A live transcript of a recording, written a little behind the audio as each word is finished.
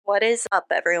What is up,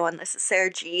 everyone? This is Sarah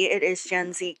G. It is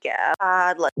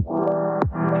GenZ-Gab. Let's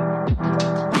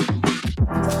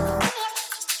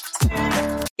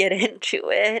get into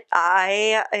it.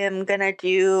 I am gonna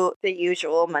do the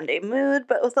usual Monday mood,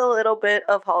 but with a little bit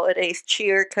of holidays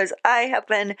cheer, because I have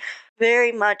been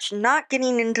very much not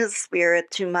getting into the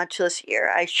spirit too much this year.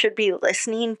 I should be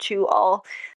listening to all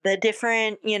the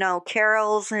different,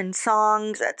 carols and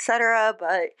songs, etc.,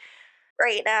 but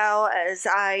right now, as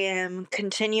I am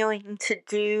continuing to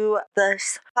do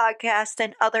this podcast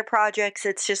and other projects,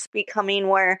 it's just becoming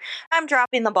where I'm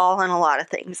dropping the ball on a lot of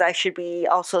things. I should be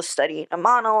also studying a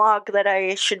monologue that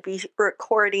I should be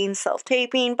recording,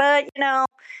 self-taping, but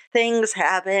things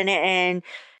happen, and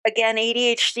again,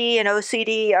 ADHD and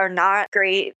OCD are not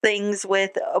great things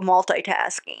with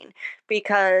multitasking,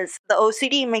 because the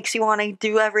OCD makes you want to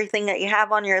do everything that you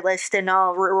have on your list and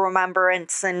all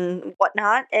remembrance and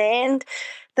whatnot, and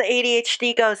the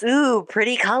ADHD goes, ooh,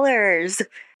 pretty colors.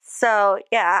 So,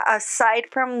 yeah, aside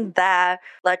from that,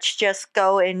 let's just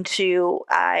go into,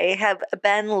 I have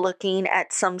been looking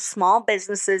at some small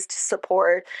businesses to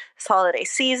support this holiday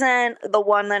season. The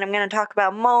one that I'm going to talk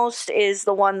about most is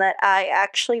the one that I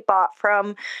actually bought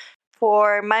from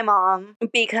for my mom,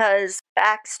 because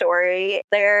backstory,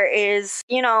 there is,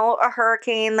 a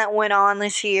hurricane that went on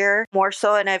this year, more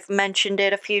so, and I've mentioned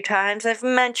it a few times. I've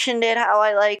mentioned it how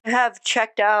I have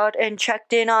checked out and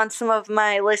checked in on some of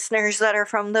my listeners that are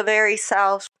from the very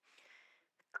south,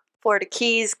 Florida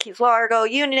Keys, Keys Largo,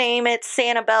 you name it,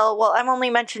 Sanibel. Well, I'm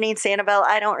only mentioning Sanibel.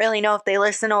 I don't really know if they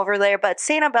listen over there, but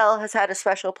Sanibel has had a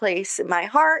special place in my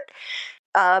heart.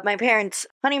 My parents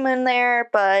honeymooned there,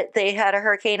 but they had a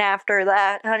hurricane after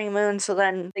that honeymoon, so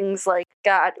then things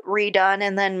got redone,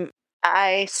 and then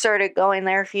I started going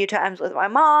there a few times with my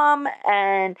mom,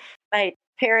 and my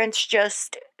parents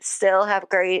just still have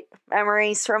great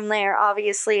memories from there,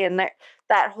 obviously, and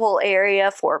that whole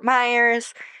area, Fort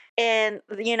Myers. And,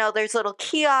 there's little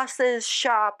kiosks,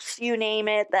 shops, you name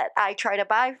it, that I try to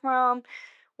buy from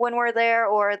when we're there,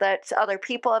 or that other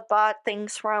people have bought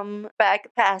things from back,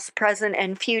 past, present,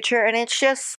 and future. And it's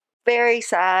just very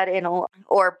sad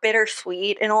or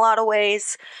bittersweet in a lot of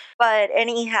ways. But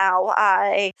anyhow,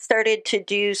 I started to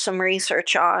do some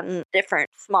research on different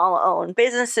small owned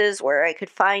businesses where I could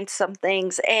find some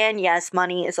things. And yes,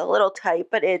 money is a little tight,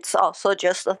 but it's also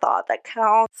just the thought that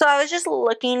counts. So I was just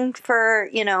looking for,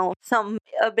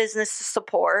 a business to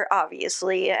support,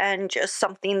 obviously, and just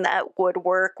something that would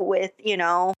work with,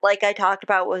 like I talked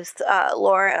about with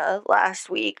Laura last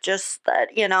week, just that,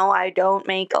 I don't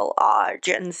make a lot.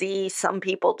 Gen Z, some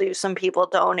people do, some people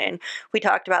don't, and we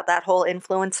talked about that whole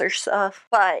influencer stuff.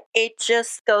 But it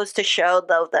just goes to show,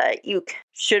 though, that you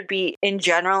should be, in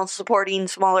general, supporting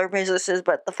smaller businesses,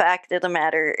 but the fact of the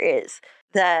matter is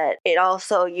that it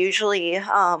also usually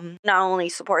not only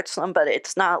supports them, but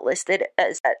it's not listed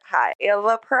as that high of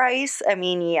a price. I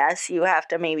mean, yes, you have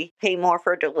to maybe pay more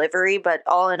for delivery, but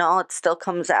all in all, it still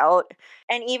comes out.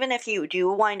 And even if you do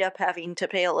wind up having to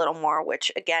pay a little more,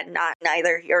 which again,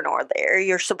 neither here nor there,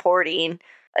 you're supporting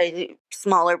a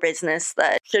smaller business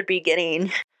that should be getting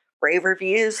rave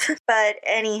reviews. But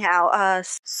anyhow,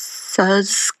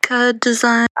 Suzka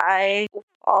Design. I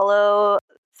follow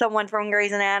someone from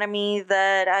Grey's Anatomy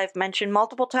that I've mentioned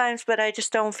multiple times, but I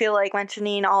just don't feel like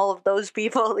mentioning all of those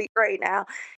people right now,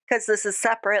 because this is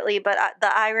separately. But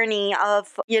the irony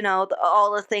of,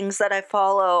 all the things that I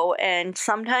follow, and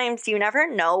sometimes you never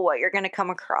know what you're going to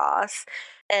come across.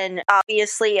 And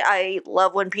obviously, I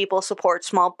love when people support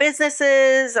small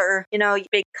businesses or,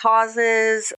 big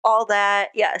causes, all that.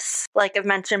 Yes, like I've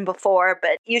mentioned before,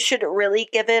 but you should really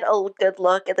give it a good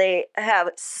look. They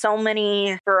have so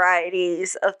many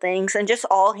varieties of things, and just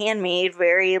all handmade,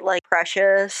 very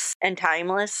precious and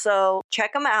timeless. So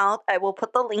check them out. I will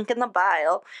put the link in the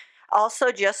bio.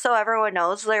 Also, just so everyone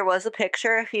knows, there was a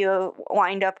picture, if you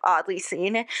wind up oddly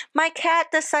seeing it. My cat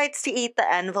decides to eat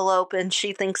the envelope, and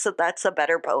she thinks that that's a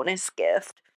better bonus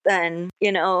gift than,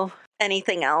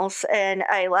 anything else. And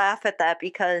I laugh at that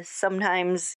because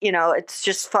sometimes, it's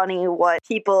just funny what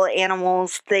people,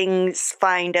 animals, things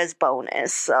find as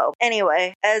bonus. So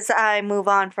anyway, as I move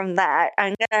on from that,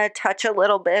 I'm going to touch a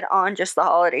little bit on just the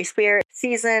holiday spirit,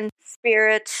 season,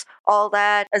 spirits, all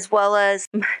that, as well as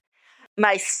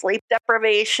my sleep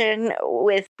deprivation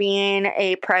with being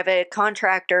a private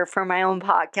contractor for my own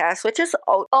podcast, which is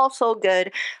also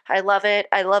good. I love it.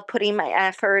 I love putting my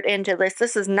effort into this.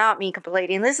 This is not me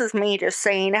complaining. This is me just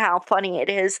saying how funny it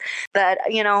is that,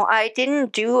 I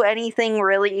didn't do anything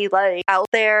really out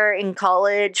there in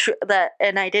college,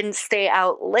 and I didn't stay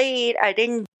out late. I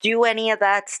didn't do any of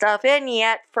that stuff. And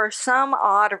yet, for some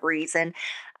odd reason,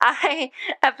 I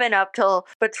have been up till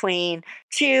between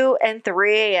 2 and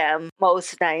 3 a.m.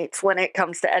 most nights when it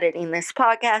comes to editing this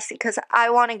podcast because I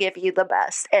want to give you the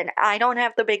best. And I don't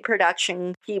have the big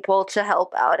production people to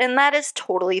help out. And that is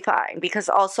totally fine because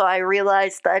also I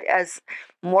realize that as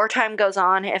more time goes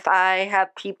on, if I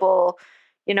have people,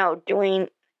 doing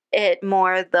it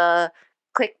more the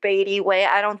clickbaity way,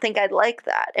 I don't think I'd like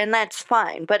that. And that's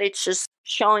fine. But it's just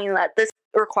showing that this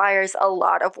requires a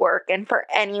lot of work. And for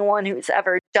anyone who's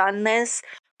ever done this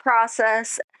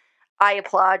process, I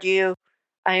applaud you.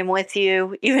 I am with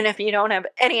you, even if you don't have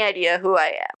any idea who I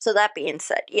am. So that being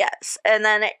said, yes. And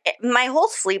then my whole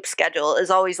sleep schedule is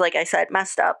always, like I said,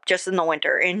 messed up just in the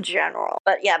winter in general.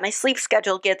 But yeah, my sleep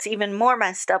schedule gets even more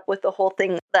messed up with the whole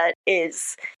thing that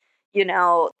is,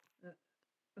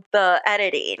 the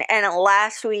editing. And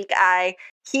last week I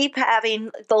keep having,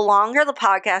 the longer the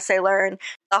podcast I learn,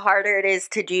 the harder it is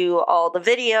to do all the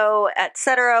video,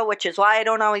 etc., which is why I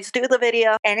don't always do the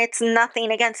video. And it's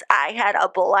nothing against, I had a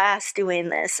blast doing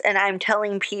this. And I'm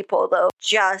telling people though,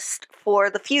 just for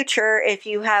the future, if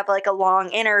you have like a long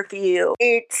interview,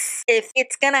 if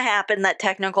it's gonna happen that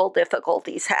technical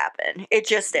difficulties happen. It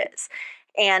just is.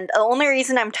 And the only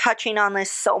reason I'm touching on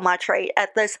this so much right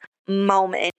at this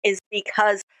moment is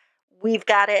because we've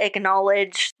got to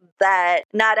acknowledge that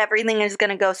not everything is going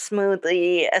to go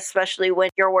smoothly, especially when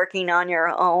you're working on your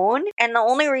own. And the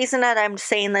only reason that I'm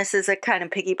saying this is it kind of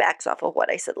piggybacks off of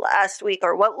what I said last week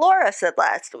or what Laura said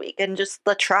last week and just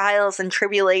the trials and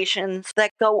tribulations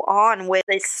that go on with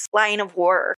this line of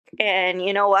work. And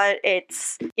you know what?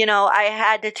 It's, I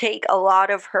had to take a lot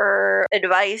of her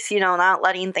advice, not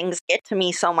letting things get to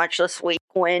me so much this week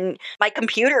when my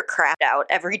computer crapped out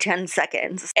every 10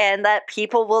 seconds and that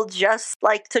people will just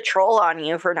like to troll on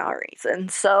you for no reason.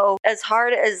 So as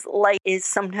hard as life is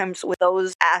sometimes with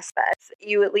those aspects,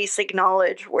 you at least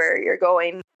acknowledge where you're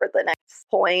going for the next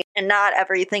point and not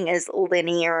everything is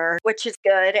linear, which is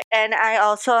good. And I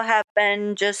also have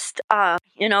been just,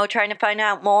 trying to find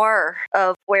out more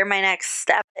of where my next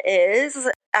step is.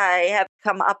 I have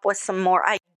come up with some more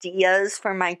ideas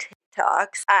for my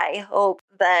TikToks. I hope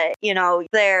that,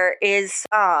 there is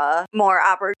more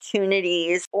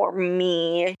opportunities for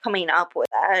me coming up with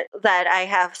that I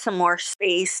have some more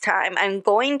space time. I'm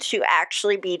going to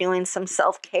actually be doing some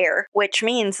self-care, which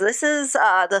means this is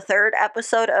the third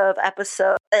episode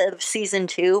of season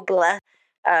 2.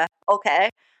 Okay.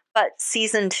 But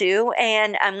season 2,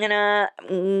 and I'm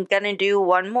gonna do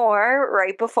one more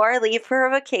right before I leave for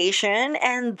a vacation,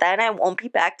 and then I won't be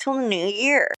back till the new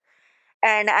year.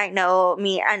 And I know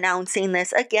me announcing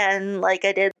this again, like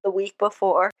I did the week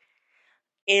before,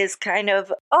 is kind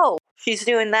of, oh, she's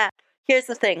doing that. Here's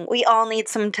the thing, we all need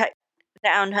some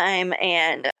downtime,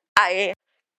 and I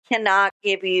cannot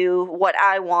give you what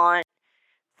I want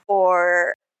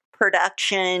for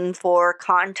production, for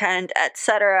content,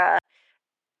 etc.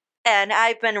 And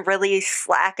I've been really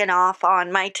slacking off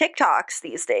on my TikToks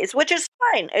these days, which is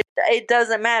fine. It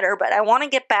doesn't matter, but I want to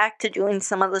get back to doing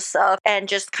some of the stuff and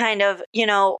just kind of,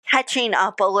 catching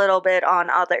up a little bit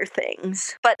on other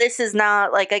things. But this is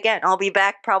not like, again, I'll be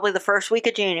back probably the first week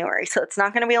of January. So it's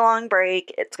not going to be a long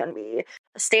break. It's going to be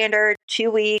a standard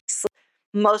 2 weeks.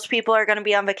 Most people are going to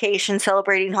be on vacation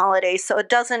celebrating holidays. So it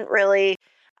doesn't really,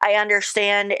 I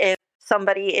understand if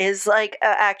somebody is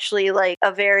actually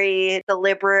a very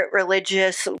deliberate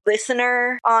religious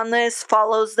listener on this,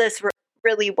 follows this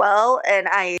really well, and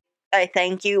I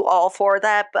thank you all for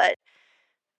that. But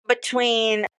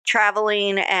between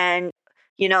traveling and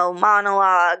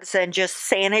monologues and just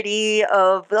sanity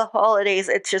of the holidays,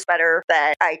 it's just better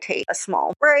that I take a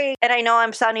small break. And I know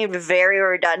I'm sounding very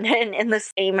redundant in the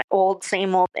same old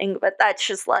thing, but that's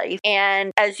just life.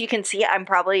 And as you can see, I'm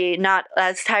probably not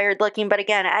as tired looking, but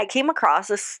again, I came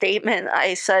across a statement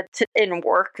I said in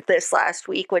work this last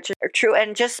week, which are true.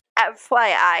 And just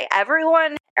FYI,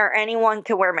 everyone or anyone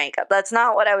can wear makeup. That's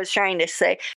not what I was trying to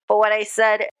say. But what I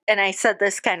said, and I said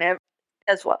this kind of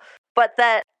as well, but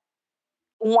that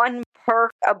one perk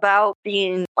about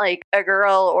being like a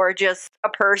girl or just a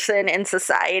person in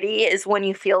society is when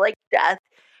you feel like death,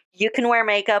 you can wear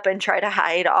makeup and try to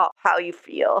hide how you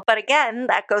feel. But again,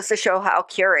 that goes to show how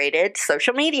curated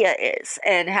social media is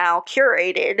and how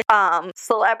curated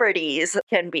celebrities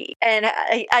can be. And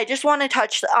I just want to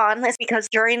touch on this because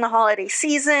during the holiday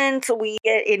season, so we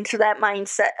get into that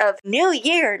mindset of new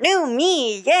year, new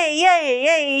me, yay, yay,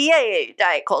 yay, yay,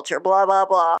 diet culture, blah, blah,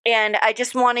 blah. And I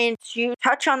just wanted to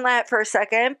touch on that for a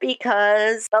second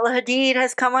because Bella Hadid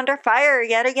has come under fire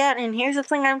yet again. And here's the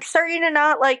thing, I'm starting to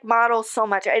not like models so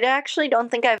much. I actually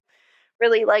don't think I've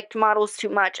really liked models too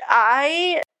much.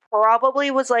 I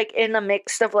probably was in the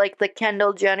mix of the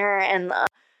Kendall Jenner and the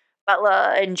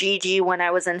Bella and Gigi when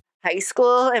I was in high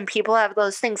school, and people have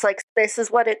those things like, this is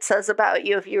what it says about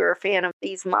you if you're a fan of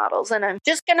these models. And I'm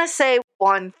just gonna say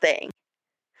one thing.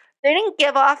 They didn't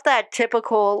give off that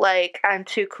typical, like, I'm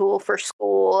too cool for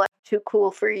school, I'm too cool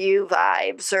for you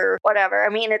vibes or whatever. I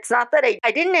mean, it's not that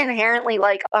I didn't inherently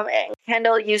like,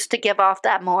 Kendall used to give off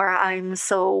that more, I'm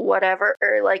so whatever,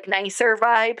 or like nicer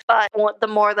vibe, but the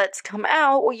more that's come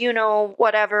out,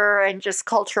 whatever, and just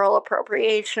cultural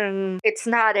appropriation, it's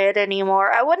not it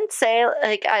anymore. I wouldn't say,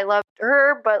 like, I loved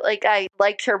her, but, like, I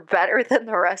liked her better than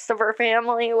the rest of her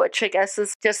family, which I guess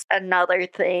is just another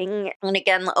thing. And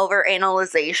again, the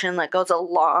overanalyzation that goes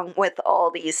along with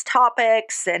all these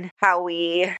topics and how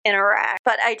we interact.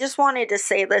 But I just wanted to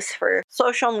say this for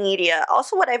social media.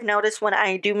 Also, what I've noticed when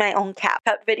I do my own cap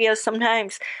cut videos,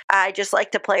 sometimes I just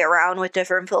like to play around with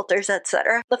different filters,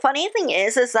 etc. The funny thing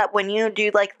is that when you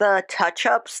do like the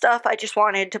touch-up stuff, I just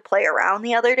wanted to play around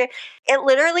the other day, it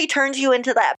literally turns you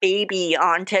into that baby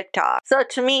on TikTok. So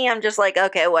to me, I'm just like,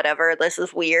 okay, whatever, this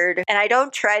is weird. And I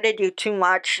don't try to do too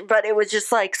much, but it was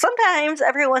just like, sometimes,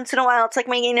 every once in a while, it's like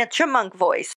making a chipmunk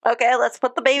voice. Okay, let's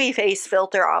put the baby face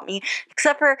filter on me.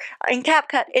 Except for in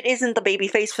CapCut, it isn't the baby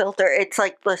face filter. It's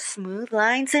like the smooth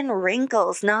lines and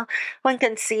wrinkles. No one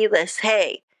can see this.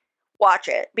 Hey, watch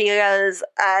it, because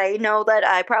I know that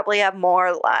I probably have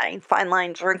more fine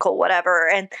lines, wrinkle, whatever,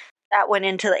 and that went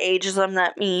into the ageism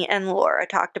that me and Laura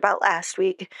talked about last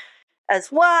week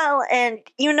as well. And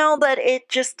you know that it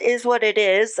just is what it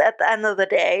is at the end of the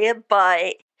day,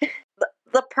 but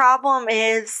the problem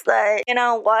is that, you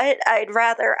know what, I'd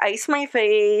rather ice my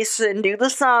face and do the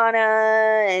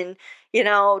sauna and,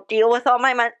 deal with all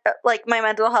my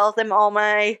mental health and all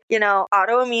my,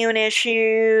 autoimmune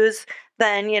issues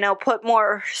than, put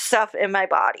more stuff in my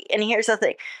body. And here's the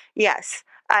thing. Yes,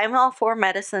 I'm all for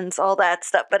medicines, all that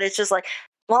stuff, but it's just like,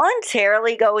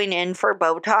 voluntarily going in for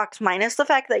Botox, minus the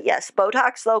fact that, yes,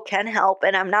 Botox, though, can help,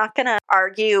 and I'm not going to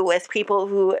argue with people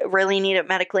who really need it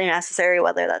medically necessary,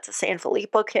 whether that's a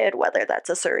Sanfilippo kid, whether that's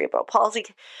a cerebral palsy,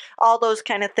 all those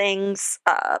kind of things,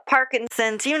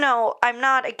 Parkinson's, I'm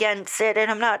not against it,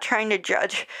 and I'm not trying to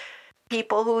judge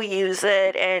people who use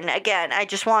it. And again, I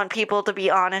just want people to be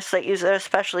honest that use it,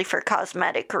 especially for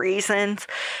cosmetic reasons.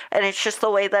 And it's just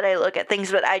the way that I look at things.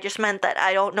 But I just meant that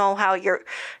I don't know how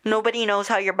nobody knows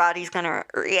how your body's gonna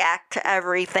react to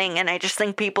everything. And I just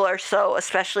think people are so,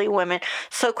 especially women,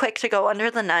 so quick to go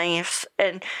under the knives.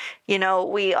 And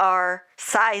we are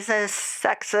sizist,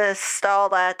 sexist, all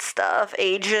that stuff,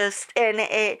 ageist, and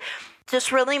it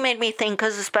just really made me think,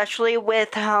 because especially with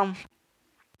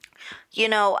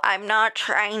I'm not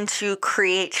trying to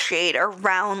create shade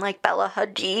around like Bella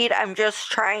Hadid. I'm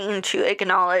just trying to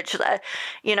acknowledge that,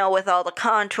 with all the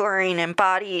contouring and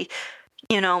body,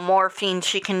 morphine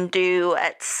she can do,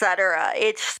 etc.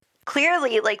 It's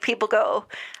clearly like people go,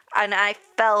 and I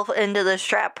fell into this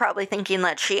trap probably thinking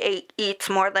that she eats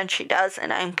more than she does,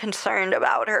 and I'm concerned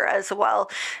about her as well.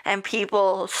 And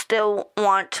people still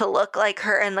want to look like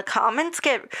her, and the comments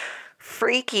get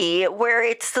freaky, where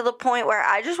it's to the point where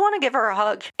I just want to give her a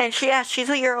hug. And she's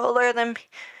a year older than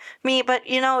me, but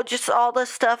just all this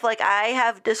stuff, like, I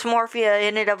have dysmorphia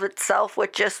in and of itself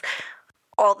with just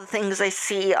all the things I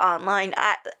see online.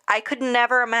 I could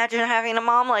never imagine having a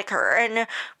mom like her. And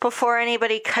before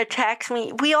anybody attacks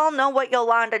me, we all know what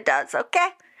Yolanda does, okay?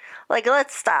 Like,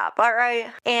 let's stop, all right?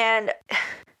 And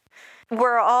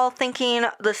we're all thinking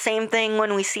the same thing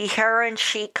when we see her and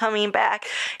Sheik coming back.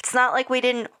 It's not like we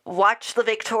didn't watch the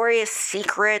Victoria's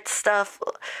Secret stuff,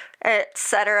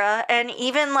 etc. And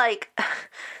even, like,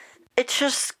 it's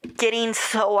just getting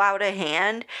so out of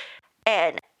hand,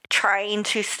 and trying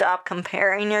to stop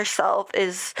comparing yourself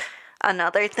is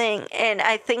another thing. And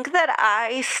I think that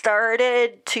I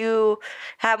started to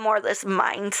have more of this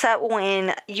mindset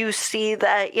when you see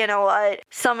that,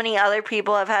 so many other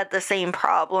people have had the same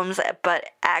problems, but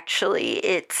actually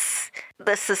it's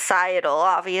the societal,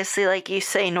 obviously, like you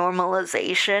say,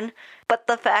 normalization. But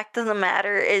the fact of the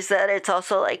matter is that it's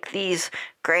also like these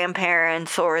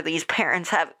grandparents or these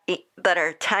parents that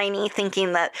are tiny,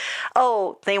 thinking that,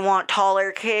 they want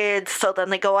taller kids, so then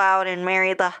they go out and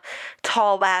marry the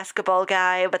tall basketball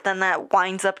guy, but then that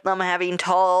winds up them having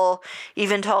tall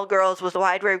girls with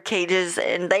wide rib cages,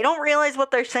 and they don't realize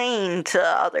what they're saying to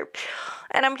other people.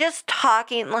 And I'm just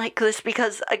talking like this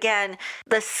because, again,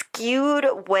 the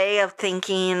skewed way of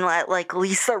thinking that, like,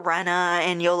 Lisa Rinna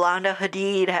and Yolanda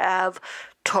Hadid have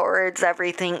towards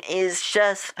everything is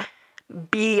just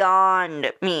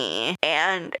beyond me.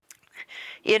 And,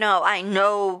 I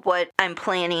know what I'm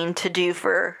planning to do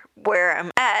for where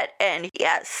I'm at. And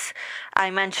yes, I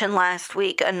mentioned last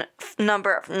week a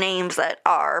number of names that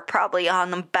are probably on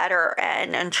the better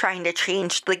end and trying to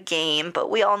change the game,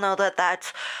 but we all know that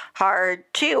that's hard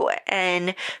too.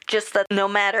 And just that no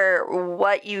matter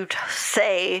what you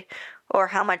say, or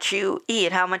how much you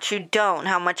eat, how much you don't,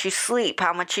 how much you sleep,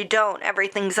 how much you don't.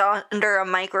 Everything's under a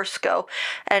microscope,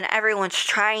 and everyone's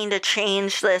trying to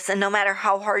change this, and no matter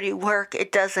how hard you work,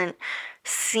 it doesn't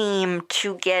seem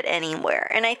to get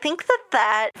anywhere. And I think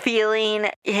that feeling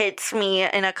hits me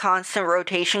in a constant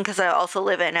rotation because I also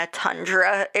live in a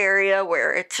tundra area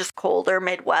where it's just colder,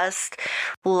 Midwest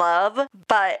love.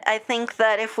 But I think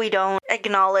that if we don't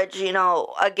acknowledge,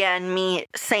 again, me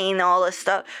saying all this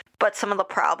stuff, but some of the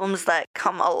problems that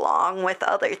come along with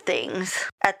other things,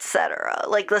 etc.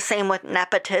 Like the same with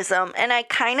nepotism. And I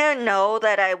kind of know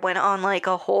that I went on like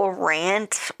a whole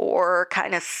rant or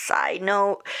kind of side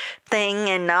note thing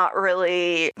and not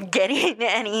really getting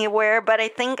anywhere, but I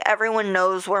think everyone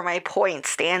knows where my point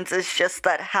stands. Is just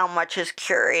that how much is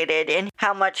curated and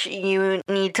how much you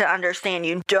need to understand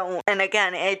you don't. And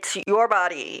again, it's your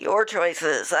body, your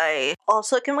choices.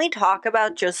 Can we talk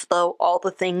about just all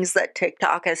the things that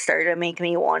TikTok has started to make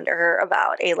me wonder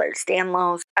about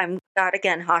Ehlers-Danlos? I'm got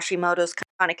again Hashimoto's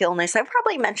chronic illness. I've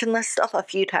probably mentioned this stuff a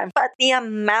few times, but the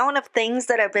amount of things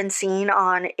that I've been seeing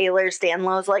on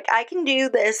Ehlers-Danlos, like I can do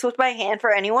this with my hand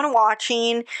for anyone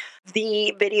watching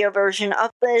the video version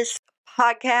of this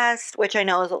podcast, which I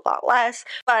know is a lot less,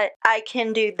 but I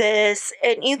can do this,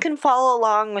 and you can follow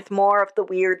along with more of the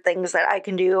weird things that I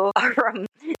can do from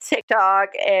TikTok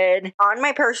and on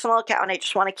my personal account. I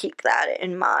just want to keep that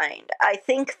in mind. I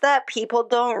think that people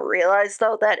don't realize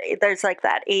though that there's like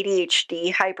that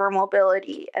ADHD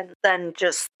hypermobility and then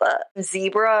just the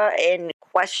zebra and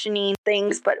questioning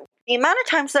things, but the amount of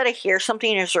times that I hear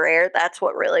something is rare, that's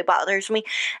what really bothers me.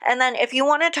 And then if you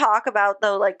want to talk about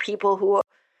though like people who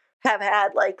have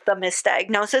had like the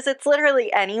misdiagnosis, it's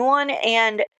literally anyone.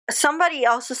 And somebody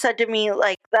also said to me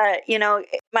like that,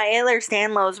 my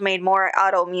Ehlers-Danlos made more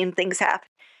autoimmune things happen.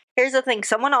 Here's the thing,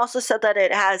 someone also said that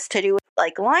it has to do with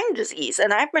like Lyme disease,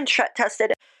 and I've been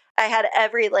tested. I had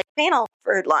every like panel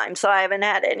for Lyme, so I haven't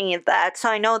had any of that, so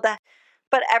I know that.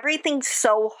 But everything's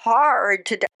so hard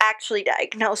to actually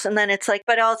diagnose, and then it's like,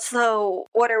 but also,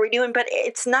 what are we doing? But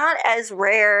it's not as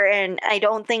rare, and I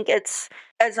don't think it's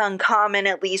as uncommon,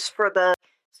 at least for the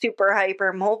super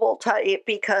hypermobile type,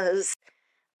 because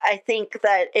I think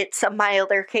that it's a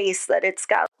milder case that it's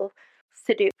got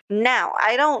to do. Now,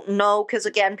 I don't know, because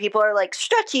again, people are like,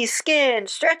 stretchy skin.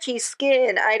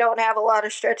 I don't have a lot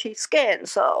of stretchy skin.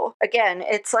 So again,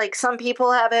 it's like some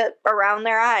people have it around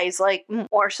their eyes, like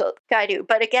more so than I do.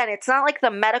 But again, it's not like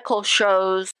the medical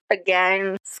shows,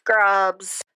 again,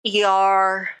 Scrubs,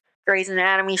 ER, Grey's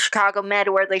Anatomy, Chicago Med,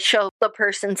 where they show the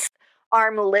person's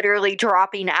arm literally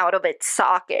dropping out of its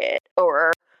socket,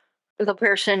 or the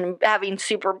person having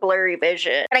super blurry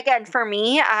vision. And again, for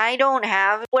me, I don't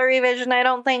have blurry vision, I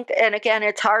don't think. And again,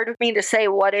 it's hard for me to say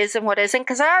what is and what isn't,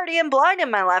 because I already am blind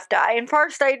in my left eye and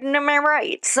farsighted in my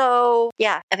right. So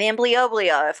yeah, I have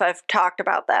amblyopia, if I've talked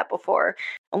about that before.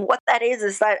 And what that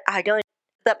is that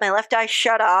that my left eye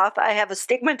shut off. I have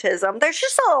astigmatism. There's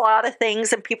just a lot of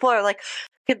things, and people are like,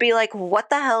 could be like, what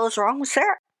the hell is wrong with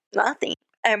Sarah? Nothing.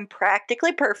 I'm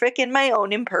practically perfect in my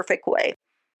own imperfect way.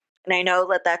 And I know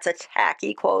that that's a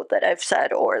tacky quote that I've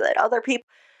said, or that other people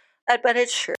said, but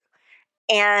it's true.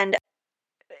 And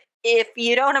if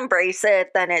you don't embrace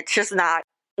it, then it's just not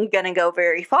going to go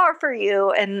very far for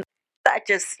you. And that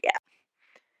just, yeah.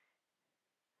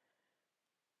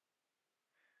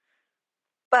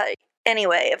 But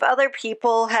anyway, if other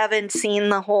people haven't seen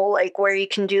the whole, like, where you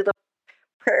can do the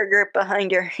prayer grip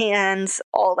behind your hands,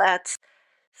 all that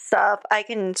stuff, I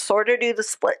can sort of do the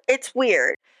split. It's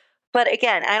weird. But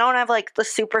again, I don't have like the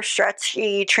super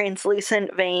stretchy,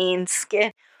 translucent veins,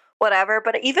 skin, whatever.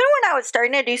 But even when I was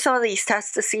starting to do some of these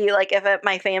tests to see like if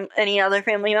any other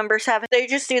family members have it, they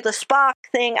just do the Spock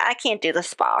thing. I can't do the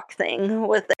Spock thing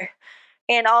with their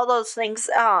and all those things.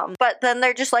 But then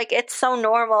they're just like, it's so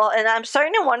normal. And I'm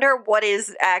starting to wonder what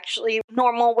is actually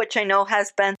normal, which I know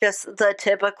has been just the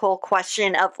typical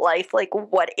question of life, like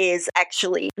what is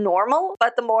actually normal.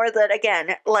 But the more that,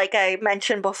 again, like I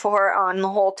mentioned before on the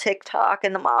whole TikTok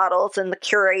and the models and the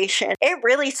curation, it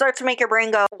really starts to make your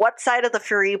brain go, what side of the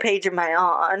For You page am I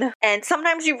on? And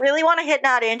sometimes you really want to hit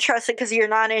not interested because you're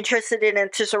not interested in it.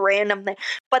 It's just a random thing.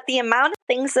 But the amount of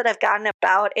things that I've gotten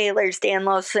about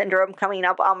Ehlers-Danlos syndrome coming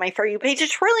up on my For You page,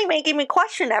 it's really making me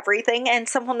question everything. And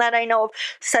someone that I know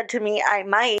said to me I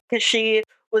might, because she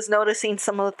was noticing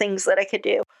some of the things that I could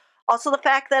do. Also the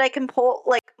fact that I can point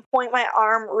my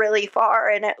arm really far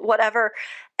and whatever.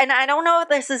 And I don't know if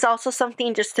this is also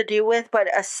something just to do with, but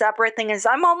a separate thing is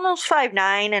I'm almost 5'9",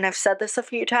 and I've said this a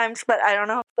few times, but I don't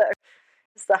know if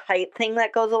it's the height thing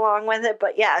that goes along with it.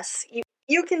 But yes,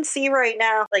 you can see right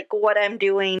now, like, what I'm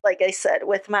doing, like I said,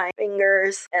 with my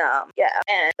fingers. Yeah,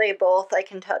 and I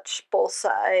can touch both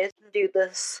sides and do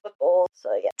this with both. So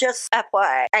yeah, just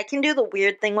FYI, I can do the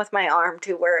weird thing with my arm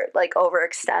too, where it like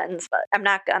overextends, but I'm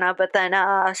not gonna. But then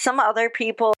some other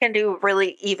people can do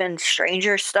really even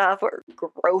stranger stuff or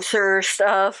grosser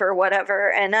stuff or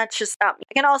whatever, and that's just not me.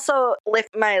 I can also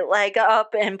lift my leg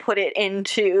up and put it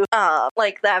into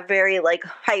like that very like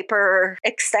hyper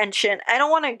extension. I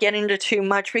don't want to get into too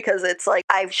much because it's like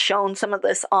I've shown some of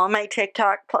this on my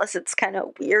TikTok, plus it's kind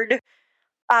of weird.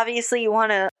 Obviously you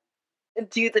want to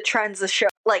do the trends to show,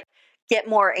 like, get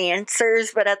more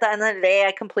answers, but at the end of the day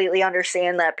I completely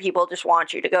understand that people just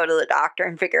want you to go to the doctor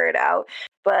and figure it out.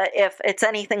 But if it's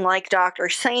anything like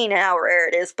doctors saying how rare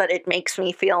it is, but it makes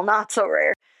me feel not so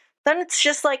rare, then it's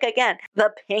just like, again,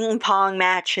 the ping pong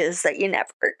matches that you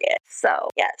never get. So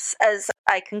yes, as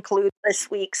I conclude this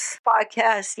week's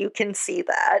podcast, you can see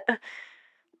that.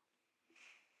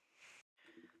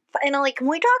 Finally, can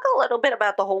we talk a little bit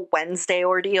about the whole Wednesday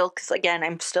ordeal? Because again,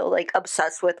 I'm still like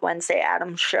obsessed with Wednesday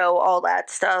Addams show, all that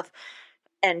stuff.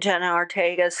 And Jenna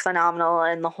Ortega's phenomenal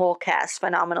and the whole cast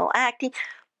phenomenal acting.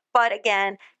 But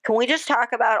again, can we just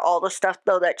talk about all the stuff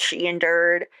though that she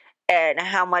endured and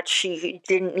how much she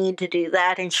didn't need to do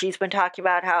that? And she's been talking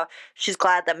about how she's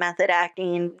glad that method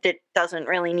acting doesn't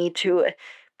really need to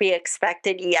be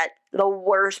expected yet. The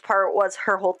worst part was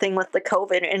her whole thing with the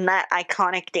COVID and that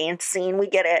iconic dance scene. We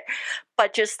get it.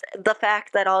 But just the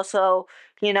fact that also,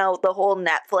 you know, the whole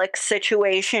Netflix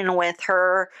situation with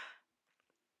her.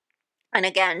 And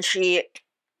again, she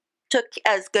took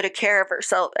as good a care of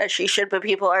herself as she should, but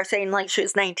people are saying like she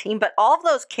was 19. But all of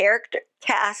those character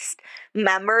cast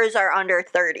members are under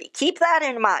 30. Keep that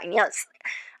in mind. Yes,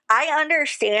 I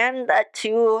understand that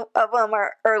two of them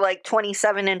are like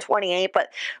 27 and 28, but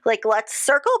like let's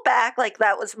circle back, like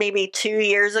that was maybe 2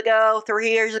 years ago, 3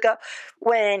 years ago,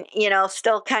 when, you know,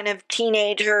 still kind of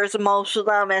teenagers, most of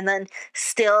them, and then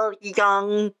still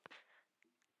young,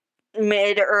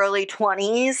 mid, early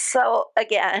 20s. So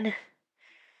again,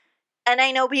 and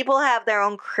I know people have their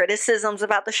own criticisms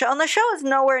about the show, and the show is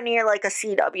nowhere near like a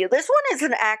CW. This one is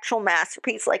an actual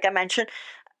masterpiece, like I mentioned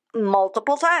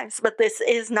multiple times, but this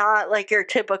is not like your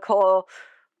typical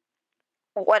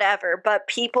whatever. But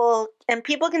people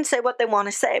can say what they want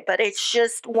to say, but it's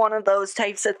just one of those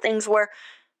types of things where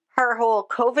her whole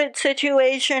COVID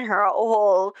situation, her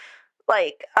whole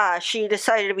like she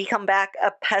decided to become back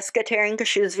a pescatarian because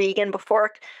she was vegan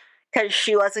before because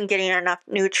she wasn't getting enough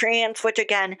nutrients, which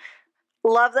again,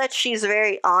 love that she's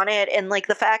very on it. And like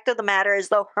the fact of the matter is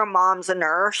though, her mom's a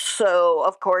nurse, so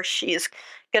of course she's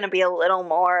gonna be a little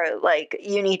more like,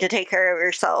 you need to take care of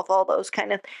yourself, all those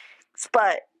kind of things.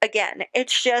 But again,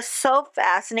 it's just so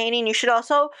fascinating. You should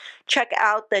also check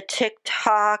out the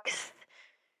TikTok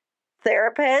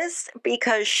therapist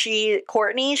because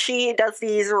Courtney, she does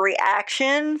these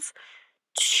reactions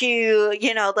to,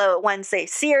 you know, the Wednesday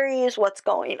series, what's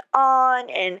going on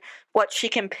and what she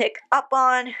can pick up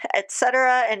on,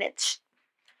 etc. And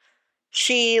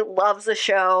she loves the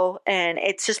show, and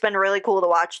it's just been really cool to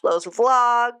watch those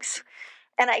vlogs.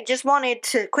 And I just wanted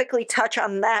to quickly touch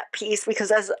on that piece because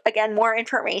as, again, more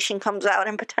information comes out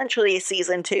and potentially a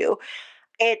season 2,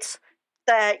 it's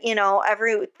that, you know,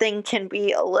 everything can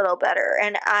be a little better.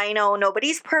 And I know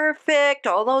nobody's perfect,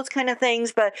 all those kind of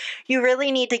things, but you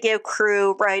really need to give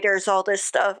crew, writers, all this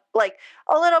stuff, like,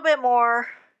 a little bit more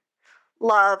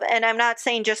love. And I'm not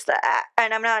saying just that,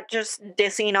 and I'm not just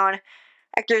dissing on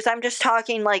actors, I'm just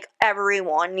talking like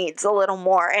everyone needs a little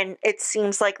more. And it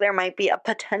seems like there might be a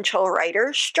potential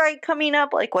writer's strike coming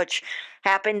up, like which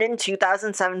happened in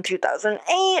 2007,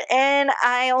 2008, and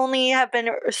I only have been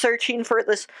searching for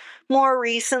this more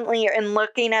recently and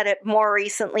looking at it more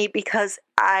recently because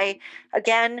I've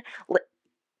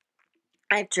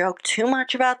joked too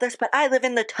much about this, but I live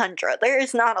in the tundra. There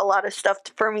is not a lot of stuff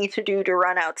for me to do to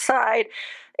run outside.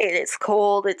 It is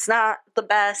cold, it's not the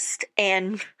best,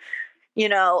 and you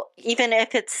know, even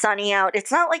if it's sunny out,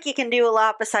 it's not like you can do a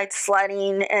lot besides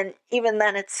sledding, and even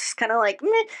then it's kind of like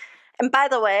meh. And by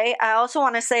the way, I also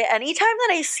want to say, anytime that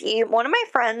I see one of my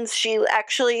friends, she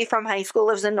actually from high school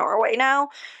lives in Norway now,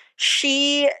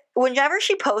 whenever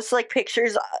she posts like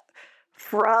pictures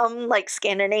from like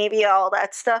Scandinavia, all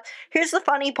that stuff, here's the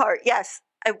funny part. Yes,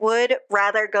 I would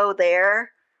rather go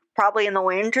there probably in the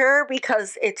winter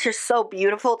because it's just so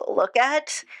beautiful to look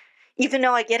at. even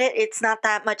though I get it, it's not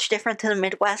that much different to the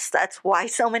Midwest. That's why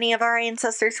so many of our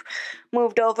ancestors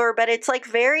moved over. But it's like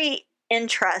very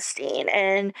interesting.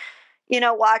 And,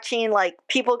 watching like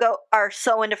people are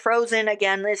so into Frozen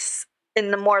again this in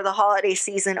the more the holiday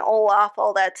season, Olaf,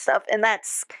 all that stuff. And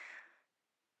that's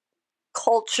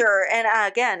culture. And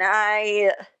again,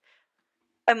 I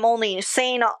am only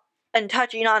saying and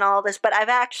touching on all this, but I've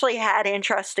actually had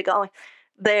interest to go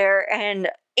there. And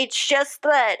it's just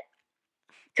that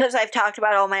because I've talked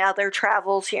about all my other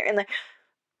travels here and there,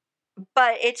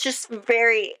 but it's just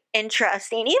very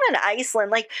interesting. Even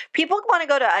Iceland, like people want to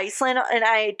go to Iceland, and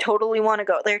I totally want to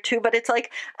go there too. But it's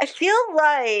like I feel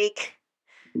like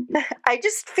I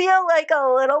just feel like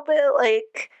a little bit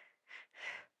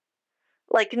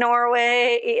like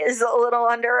Norway is a little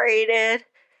underrated.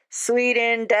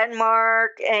 Sweden,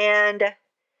 Denmark, and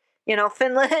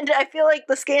Finland. I feel like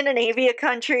the Scandinavia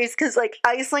countries, because like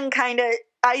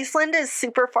Iceland is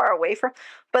super far away from,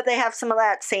 but they have some of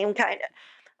that same kind of.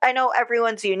 I know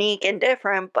everyone's unique and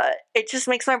different, but it just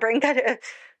makes my brain kind of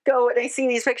go when I see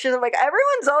these pictures. I'm like,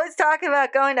 everyone's always talking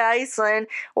about going to Iceland,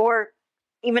 or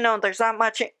even though there's not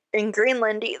much in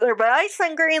Greenland either, but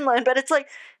Iceland, Greenland, but it's like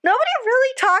nobody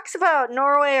really talks about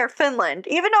Norway or Finland,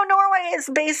 even though Norway is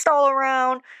based all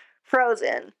around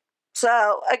Frozen.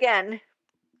 So again,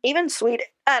 even Sweden,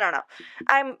 I don't know.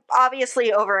 I'm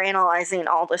obviously overanalyzing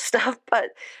all this stuff,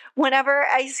 but whenever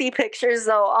I see pictures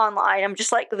though online, I'm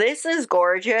just like, this is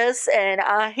gorgeous, and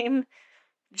I'm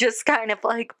just kind of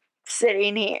like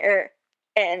sitting here,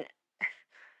 and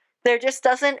there just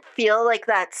doesn't feel like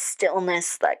that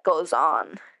stillness that goes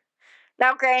on.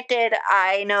 Now, granted,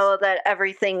 I know that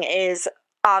everything is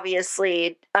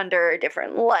obviously under a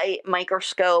different light,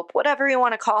 microscope, whatever you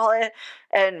want to call it,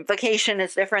 and vacation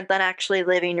is different than actually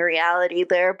living reality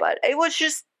there, but it was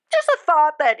just a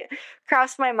thought that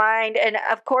crossed my mind. And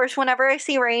of course, whenever I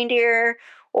see reindeer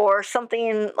or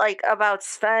something like about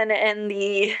Sven and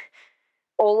the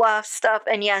Olaf stuff,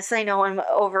 and yes, I know I'm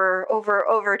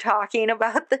over talking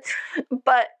about this,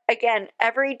 but again,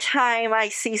 every time I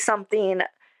see something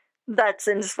that's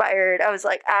inspired, I was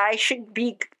like, I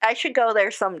should go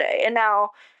there someday. And now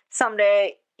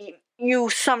someday you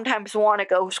sometimes want to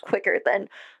go quicker than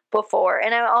before.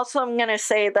 And I'm gonna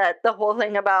say that the whole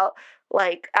thing about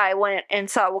like I went and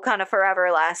saw Wakanda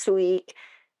Forever last week,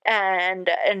 and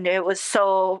it was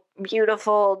so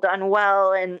beautiful, done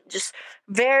well, and just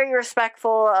very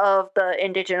respectful of the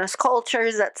indigenous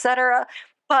cultures, etc.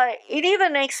 But it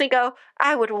even makes me go,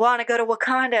 I would want to go to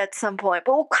Wakanda at some point.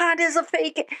 But Wakanda is a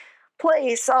fake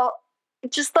place.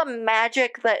 Just the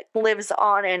magic that lives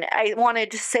on, and I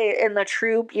wanted to say in the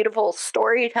true beautiful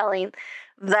storytelling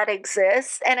that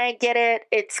exists. And I get it.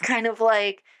 It's kind of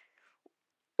like,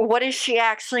 what does she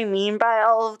actually mean by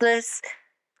all of this?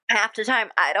 Half the time,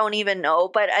 I don't even know,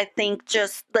 but I think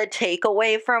just the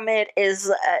takeaway from it is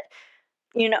that,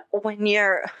 when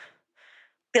you're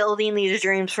building these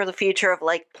dreams for the future of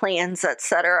like plans,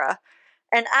 etc.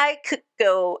 And I could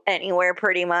go anywhere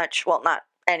pretty much. Well, not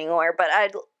anywhere, but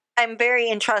I'm very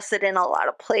interested in a lot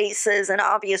of places, and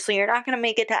obviously you're not going to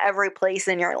make it to every place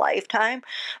in your lifetime,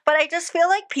 but I just feel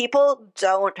like people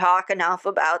don't talk enough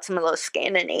about some of those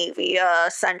Scandinavia,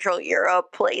 Central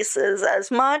Europe places as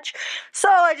much, so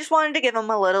I just wanted to give them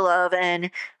a little love,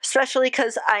 and especially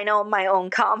because I know my own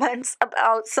comments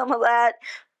about some of that,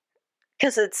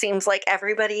 because it seems like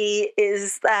everybody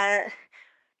is that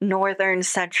Northern,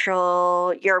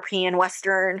 Central, European,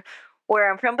 Western, where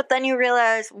I'm from, but then you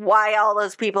realize why all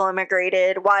those people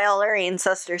immigrated, why all our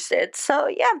ancestors did. So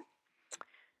yeah,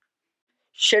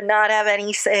 should not have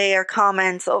any say or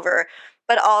comments over.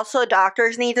 But also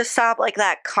doctors need to stop like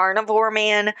that carnivore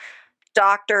man,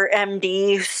 Dr.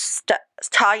 MD,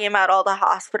 talking about all the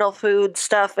hospital food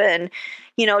stuff, and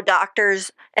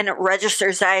doctors and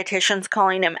registered dietitians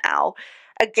calling him out.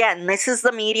 Again, this is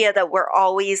the media that we're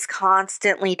always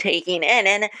constantly taking in,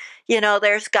 and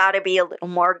there's got to be a little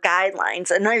more guidelines,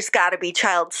 and there's got to be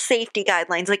child safety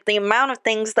guidelines. Like the amount of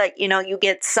things that you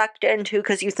get sucked into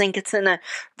because you think it's in a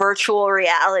virtual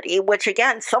reality, which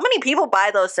again, so many people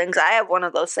buy those things. I have one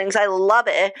of those things. I love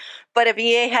it, but if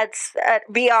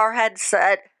VR had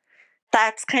said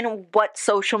that's kind of what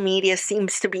social media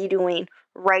seems to be doing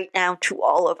right now to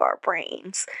all of our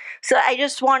brains. So I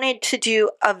just wanted to do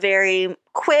a very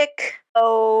quick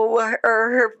or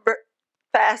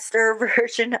faster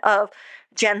version of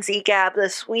GenZ-Gab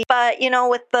this week. But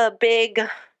with the big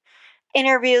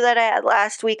interview that I had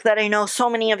last week that I know so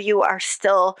many of you are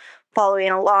still following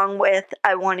along with,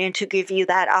 I wanted to give you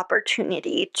that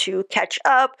opportunity to catch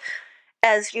up.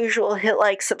 As usual, hit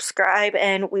like, subscribe,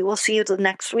 and we will see you the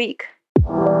next week.